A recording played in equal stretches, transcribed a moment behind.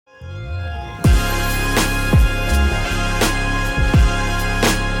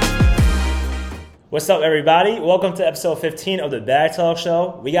What's up, everybody? Welcome to episode 15 of the Bag Talk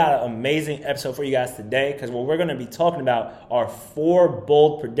Show. We got an amazing episode for you guys today because what we're going to be talking about are 4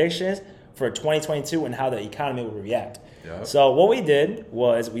 bold predictions for 2022 and how the economy will react. Yep. So what we did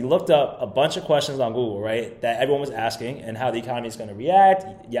was we looked up a bunch of questions on Google, right, that everyone was asking and how the economy is going to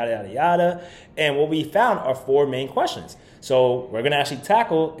react, yada, yada, yada. And what we found are 4 main questions. So we're going to actually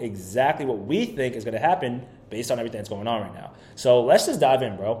tackle exactly what we think is going to happen based on everything that's going on right now. So let's just dive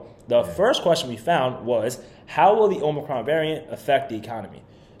in, bro. The first question we found was, how will the Omicron variant affect the economy?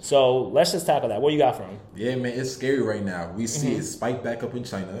 So let's just tackle that. What you got from? Yeah, man, it's scary right now. We see it spike back up in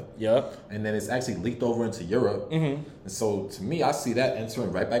China. Yep. And then it's actually leaked over into Europe. And so to me, I see that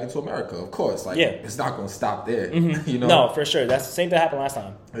entering right back into America. Of course, it's not going to stop there. You know? No, for sure. That's the same thing that happened last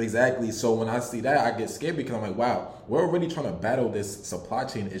time. Exactly. So when I see that, I get scared because I'm like, wow, we're already trying to battle this supply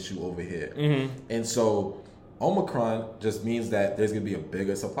chain issue over here. And so Omicron just means that there's going to be a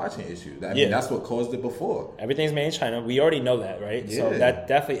bigger supply chain issue. I mean, that's what caused it before. Everything's made in China. We already know that, right? Yeah. So that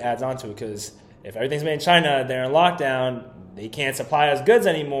definitely adds on to it because if everything's made in China, they're in lockdown, they can't supply us goods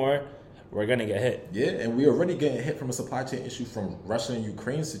anymore, we're going to get hit. Yeah, and we're already getting hit from a supply chain issue from Russia and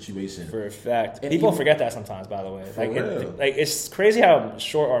Ukraine situation. For a fact. And People even, forget that sometimes, by the way. For real. It's crazy how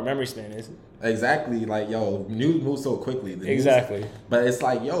short our memory span is. Exactly. Like, yo, news moves so quickly. Exactly. But it's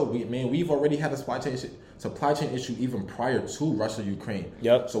like, yo, we've already had a supply chain issue even prior to Russia, Ukraine.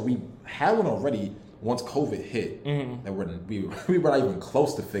 Yep. So we had one already once COVID hit that we were not even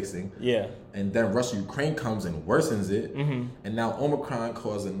close to fixing. Yeah. And then Russia, Ukraine comes and worsens it. And now Omicron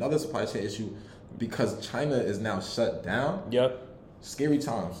caused another supply chain issue because China is now shut down. Yep. Scary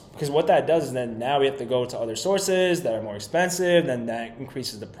times. Because what that does is then now we have to go to other sources that are more expensive. Then that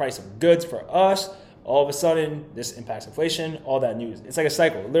increases the price of goods for us. All of a sudden, this impacts inflation, all that news. It's like a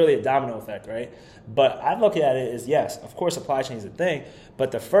cycle, literally a domino effect, right? But I look at it as, yes, of course, supply chain is a thing.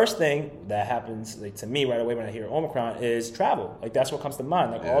 But the first thing that happens to me right away when I hear Omicron is travel. Like, that's what comes to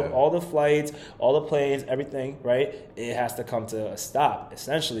mind. Like, all the flights, all the planes, everything, right? It has to come to a stop,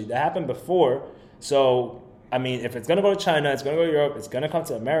 essentially. That happened before. So, I mean, if it's going to go to China, it's going to go to Europe, it's going to come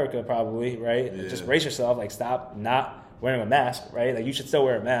to America probably, right? Yeah. Just brace yourself. Like, stop not wearing a mask, right? Like, you should still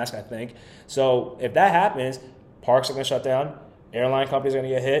wear a mask, I think. So if that happens, parks are going to shut down. Airline companies are going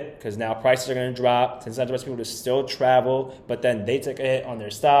to get hit because now prices are going to drop to incentivize people to still travel, but then they take a hit on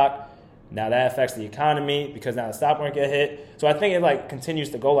their stock. Now that affects the economy because now the stock market get hit. So I think it continues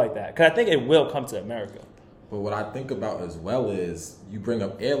to go like that because I think it will come to America. But what I think about as well is you bring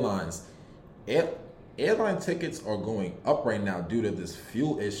up airlines. Airline tickets are going up right now due to this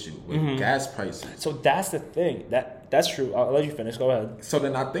fuel issue with gas prices. So that's the thing. That's true. I'll let you finish. Go ahead. So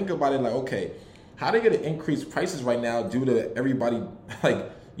then I think about it like, okay, how they going to increase prices right now due to everybody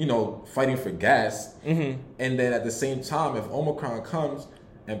fighting for gas? And then at the same time, if Omicron comes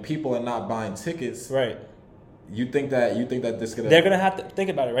and people are not buying tickets, right? You think that this gonna? They're gonna have to think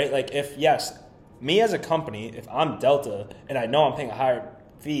about it, right? Like, if yes, me as a company, if I'm Delta and I know I'm paying a higher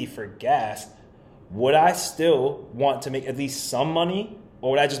fee for gas, would I still want to make at least some money,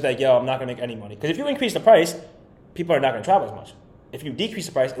 or would I just be like, yo, I'm not gonna make any money? Because if you increase the price, people are not gonna travel as much. If you decrease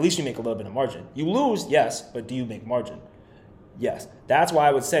the price, at least you make a little bit of margin. You lose, yes, but do you make margin? Yes. That's why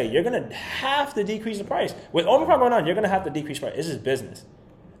I would say you're going to have to decrease the price. With Omicron going on, you're going to have to decrease price. This is business.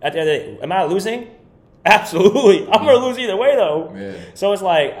 At the end of the day, am I losing? Absolutely. I'm going to lose either way, though. Yeah. So it's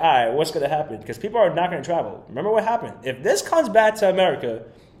like, all right, what's going to happen? Because people are not going to travel. Remember what happened? If this comes back to America,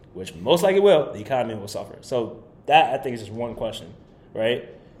 which most likely will, the economy will suffer. So that, I think, is just one question, right?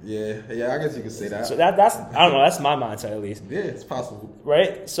 Yeah, I guess you could say that. So that's I don't know, that's my mindset at least. Yeah, it's possible.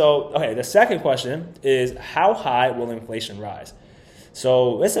 Right? So, okay, the second question is, how high will inflation rise?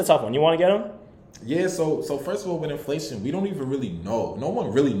 So this is a tough one. You want to get them? Yeah, so first of all, with inflation, we don't even really know. No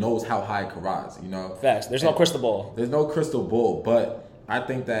one really knows how high it could rise, Facts. There's no crystal ball. There's no crystal ball, but I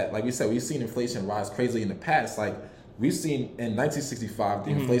think that, like we said, we've seen inflation rise crazily in the past. Like, we've seen in 1965,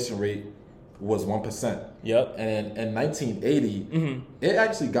 the inflation rate was 1%. Yep. And in 1980, it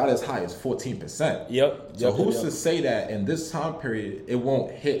actually got as high as 14%. Yep. So who's to say that in this time period, it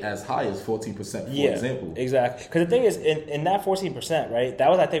won't hit as high as 14%, for example? Exactly. Because the thing is, in that 14%, right, that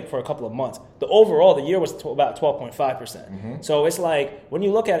was, I think, for a couple of months. The overall, the year was about 12.5%. So it's like, when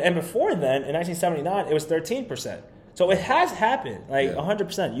you look at it, and before then, in 1979, it was 13%. So it has happened,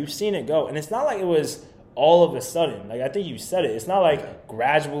 100%. You've seen it go. And it's not like it was all of a sudden. Like, I think you said it. It's not like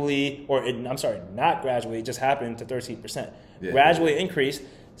gradually, not gradually, it just happened to 13%. Gradually increased.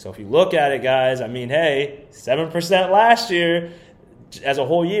 So if you look at it, guys, I mean, hey, 7% last year, as a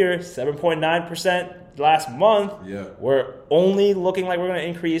whole year, 7.9% last month. Yeah. We're only looking like we're going to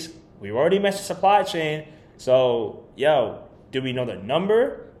increase. We've already mentioned supply chain. So, do we know the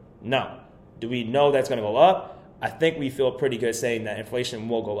number? No. Do we know that's going to go up? I think we feel pretty good saying that inflation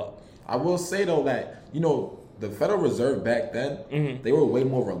will go up. I will say though that, you know, the Federal Reserve back then, they were way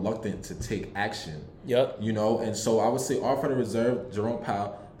more reluctant to take action. Yep. You know, and so I would say our Federal Reserve, Jerome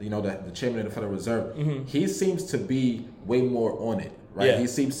Powell, you know, the chairman of the Federal Reserve, he seems to be way more on it, right? Yeah. He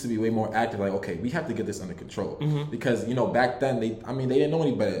seems to be way more active, like, okay, we have to get this under control. Because, you know, back then, they didn't know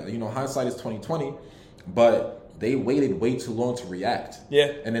any better. You know, hindsight is 2020, but they waited way too long to react.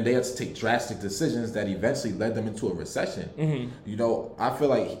 Yeah. And then they had to take drastic decisions that eventually led them into a recession. You know, I feel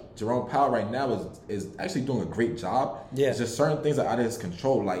like Jerome Powell right now is actually doing a great job. Yeah. It's just certain things are out of his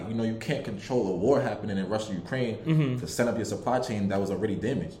control. Like, you know, you can't control a war happening in Russia, Ukraine to set up your supply chain that was already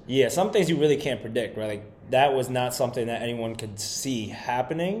damaged. Yeah, some things you really can't predict, right? Like, that was not something that anyone could see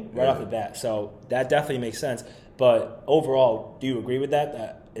happening right off the bat. So that definitely makes sense. But overall, do you agree with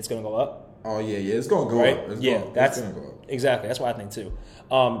that it's going to go up? Oh, yeah, it's going to go Right? up. It's That's going to go up. exactly. That's what I think too.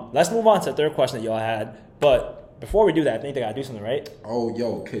 Let's move on to the third question that y'all had. But before we do that, I think they got to do something, right? Oh,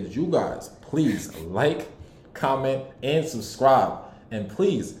 yo, could you guys please like, comment, and subscribe? And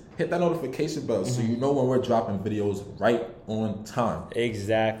please hit that notification bell so you know when we're dropping videos right on time.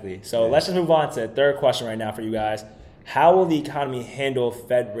 Exactly. So let's just move on to the third question right now for you guys. How will the economy handle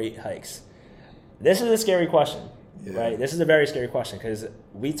Fed rate hikes? This is a scary question, right? This is a very scary question because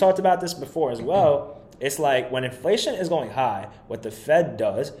we talked about this before as well. It's like when inflation is going high, what the Fed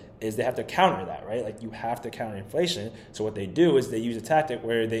does is they have to counter that, right? Like you have to counter inflation. So what they do is they use a tactic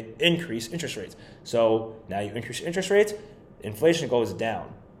where they increase interest rates. So now you increase interest rates, inflation goes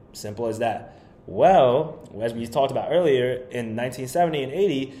down. Simple as that. Well, as we talked about earlier, in 1970 and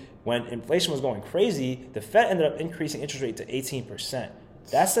 80, when inflation was going crazy, the Fed ended up increasing interest rate to 18%.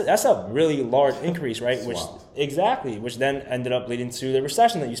 That's a really large increase, right? Which then ended up leading to the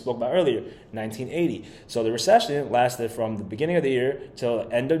recession that you spoke about earlier, 1980. So the recession lasted from the beginning of the year till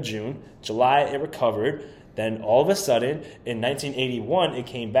the end of June. July, it recovered. Then all of a sudden, in 1981, it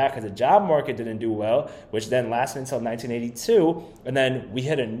came back because the job market didn't do well, which then lasted until 1982. And then we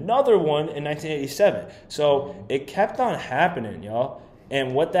hit another one in 1987. So it kept on happening, y'all.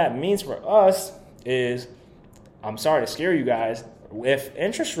 And what that means for us is, I'm sorry to scare you guys, if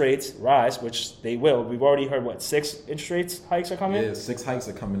interest rates rise, which they will, we've already heard, 6 interest rates hikes are coming? Yeah, 6 hikes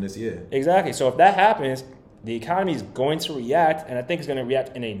are coming this year. Exactly. So if that happens, the economy is going to react, and I think it's going to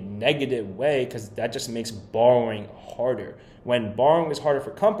react in a negative way because that just makes borrowing harder. When borrowing is harder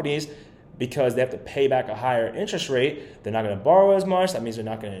for companies because they have to pay back a higher interest rate, they're not going to borrow as much. That means they're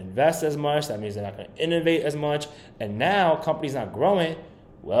not going to invest as much. That means they're not going to innovate as much. And now companies not growing.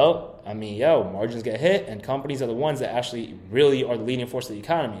 Well, margins get hit, and companies are the ones that actually really are the leading force of the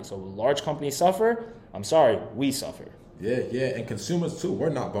economy. So large companies suffer. I'm sorry, we suffer. Yeah, and consumers too. We're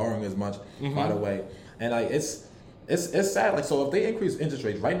not borrowing as much, by the way. And like it's sad. Like, so if they increase interest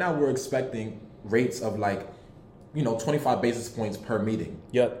rates, right now we're expecting rates of 25 basis points per meeting.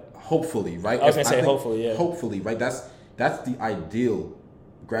 Yep. Hopefully, right? I was gonna say hopefully, yeah. Hopefully, right? That's the ideal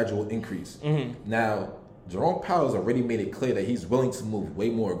gradual increase. Now, Jerome Powell has already made it clear that he's willing to move way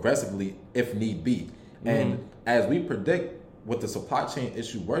more aggressively if need be. And as we predict, with the supply chain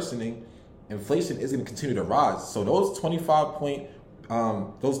issue worsening, inflation is going to continue to rise. So those 25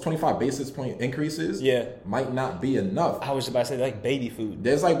 basis point increases might not be enough. I was about to say like baby food.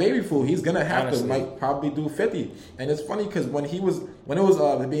 There's like baby food. He's gonna have Honestly. to probably do 50. And it's funny because when it was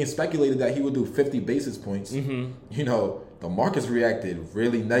being speculated that he would do 50 basis points, the markets reacted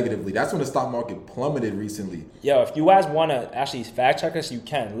really negatively. That's when the stock market plummeted recently. Yo, if you guys want to actually fact check us, you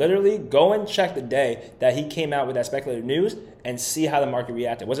can. Literally go and check the day that he came out with that speculative news and see how the market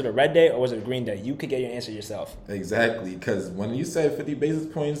reacted. Was it a red day or was it a green day? You could get your answer yourself. Exactly, because when you said 50 basis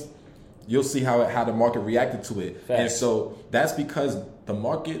points, you'll see how the market reacted to it. Facts. And so that's because the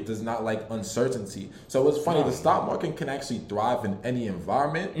market does not like uncertainty. So it's funny, the stock market can actually thrive in any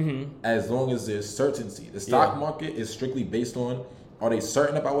environment as long as there's certainty. The stock market is strictly based on, are they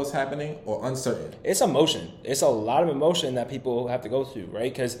certain about what's happening or uncertain? It's emotion. It's a lot of emotion that people have to go through,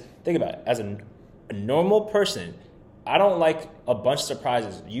 right? Because think about it. As a normal person, I don't like a bunch of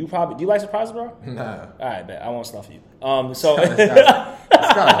surprises. Do you like surprises, bro? Nah. All right, bet I won't stuff you. So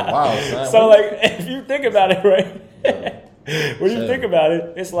It's kind of wild, son. So like, if you think about it, right? When you think about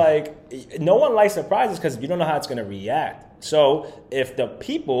it, it's like no one likes surprises because you don't know how it's going to react. So if the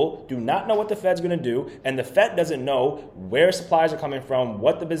people do not know what the Fed's going to do, and the Fed doesn't know where supplies are coming from,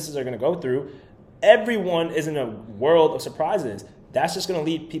 what the businesses are going to go through, everyone is in a world of surprises. that's just going to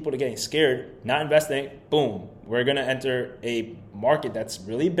lead people to getting scared, not investing. Boom, we're going to enter a market that's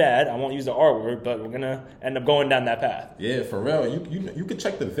really bad. I won't use the R word, but we're going to end up going down that path. Yeah, for real. You can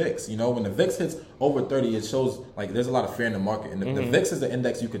check the VIX. You know, when the VIX hits over 30, it shows like there's a lot of fear in the market. And the VIX is the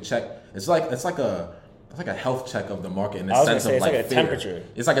index you could check. It's like a health check of the market in the sense of like a temperature.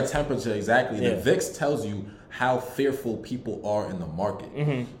 It's like a temperature, exactly. Yeah. The VIX tells you how fearful people are in the market.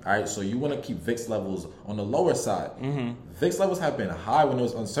 All right, so you want to keep VIX levels on the lower side. VIX levels have been high when there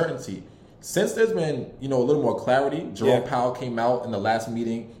was uncertainty. Since there's been, a little more clarity, Jerome Powell came out in the last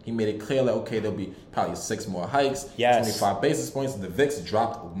meeting. He made it clear that, okay, there'll be probably 6 more hikes, 25 basis points, and the VIX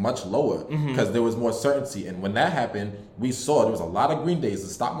dropped much lower because there was more certainty. And when that happened, we saw there was a lot of green days.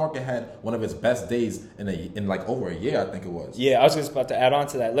 The stock market had one of its best days in like over a year, I think it was. Yeah, I was just about to add on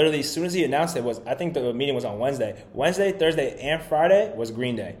to that. Literally, as soon as he announced it, I think the meeting was on Wednesday. Wednesday, Thursday, and Friday was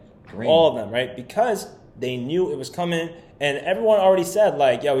green day. All of them, right? Because they knew it was coming. And everyone already said,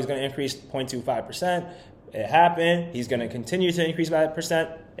 like, yo, he's going to increase 0.25%. It happened. He's going to continue to increase by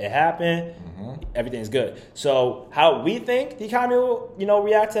 1%. It happened. Everything's good. So how we think the economy will,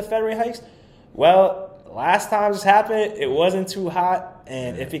 react to Fed rate hikes? Well, last time this happened, it wasn't too hot.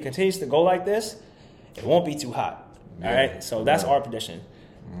 And if it continues to go like this, it won't be too hot. All right? So that's our prediction.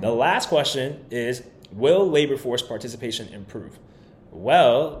 The last question is, will labor force participation improve?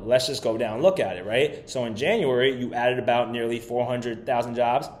 Well, let's just go down and look at it, right? So in January, you added about nearly 400,000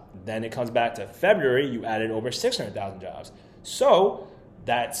 jobs. Then it comes back to February, you added over 600,000 jobs. So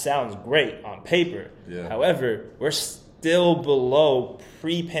that sounds great on paper. Yeah. However, we're still below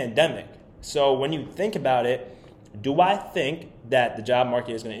pre-pandemic. So when you think about it, do I think that the job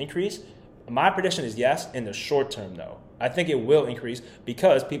market is going to increase? My prediction is yes, in the short term, though. I think it will increase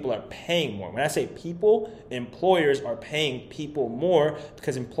because people are paying more. When I say people, employers are paying people more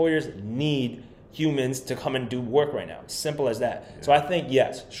because employers need humans to come and do work right now. Simple as that. Yeah. So I think,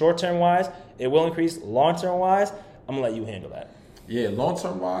 yes, short-term wise, it will increase. Long-term wise, I'm going to let you handle that. Yeah,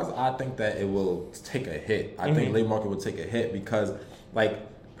 long-term wise, I think that it will take a hit. I think the labor market will take a hit because, like,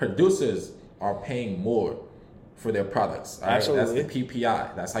 producers are paying more for their products. Right? Absolutely. That's the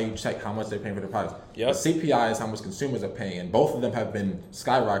PPI. That's how you check how much they're paying for their products. Yep. The CPI is how much consumers are paying, and both of them have been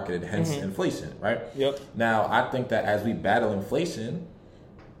skyrocketed, hence inflation, right? Yep. Now, I think that as we battle inflation,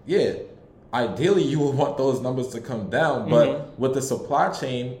 ideally you would want those numbers to come down, but with the supply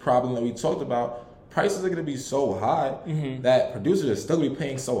chain problem that we talked about, prices are going to be so high that producers are still going to be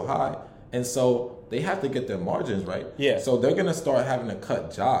paying so high, and so they have to get their margins right. Yeah. So they're going to start having to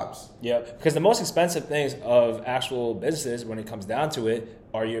cut jobs. Yeah, because the most expensive things of actual businesses, when it comes down to it,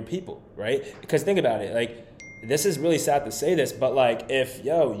 are your people, right? Because think about it, like, this is really sad to say this, but like, if,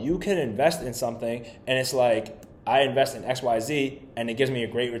 you can invest in something and it's like, I invest in XYZ and it gives me a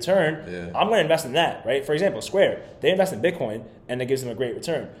great return, I'm going to invest in that, right? For example, Square, they invest in Bitcoin and it gives them a great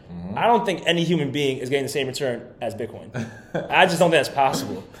return. I don't think any human being is getting the same return as Bitcoin. I just don't think that's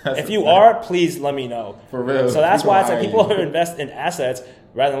possible. If you are, please let me know. For real. So that's why it's like people who invest in assets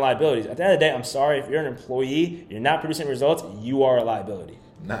rather than liabilities. At the end of the day, I'm sorry, if you're an employee, you're not producing results, you are a liability.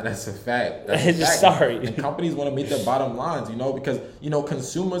 Nah, that's a fact. Sorry. And companies want to meet their bottom lines, because,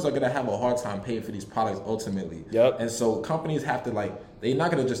 consumers are going to have a hard time paying for these products ultimately. Yep. And so companies have to, they're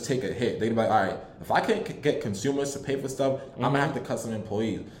not going to just take a hit. They're going to be like, all right, if I can't get consumers to pay for stuff, I'm going to have to cut some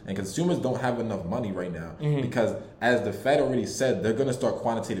employees. And consumers don't have enough money right now because, as the Fed already said, they're going to start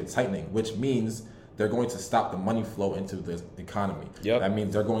quantitative tightening, which means they're going to stop the money flow into the economy. Yep. That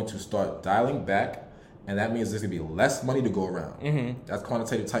means they're going to start dialing back. And that means there's going to be less money to go around. That's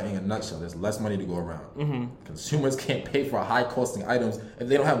quantitative tightening in a nutshell. There's less money to go around. Consumers can't pay for high-costing items if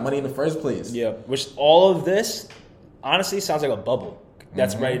they don't have money in the first place. Yeah, which all of this, honestly, sounds like a bubble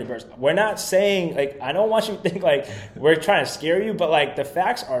that's ready to burst. We're not saying, I don't want you to think, we're trying to scare you, but, the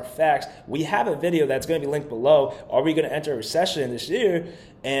facts are facts. We have a video that's going to be linked below. Are we going to enter a recession this year?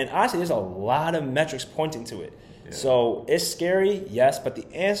 And honestly, there's a lot of metrics pointing to it. So it's scary, yes, but the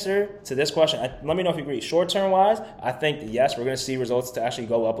answer to this question, let me know if you agree. Short-term wise, I think that yes, we're going to see results to actually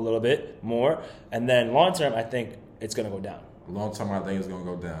go up a little bit more. And then long-term, I think it's going to go down. Long-term, I think it's going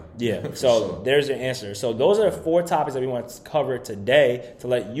to go down. Yeah, so there's your answer. So those are the 4 topics that we want to cover today to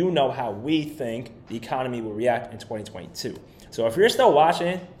let you know how we think the economy will react in 2022. So if you're still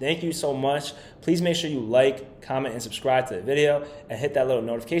watching, thank you so much. Please make sure you like, comment, and subscribe to the video and hit that little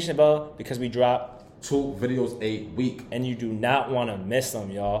notification bell because we drop 2 videos a week. And you do not want to miss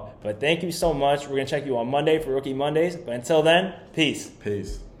them, y'all. But thank you so much. We're going to check you on Monday for Rookie Mondays. But until then, peace.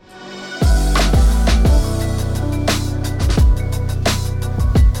 Peace.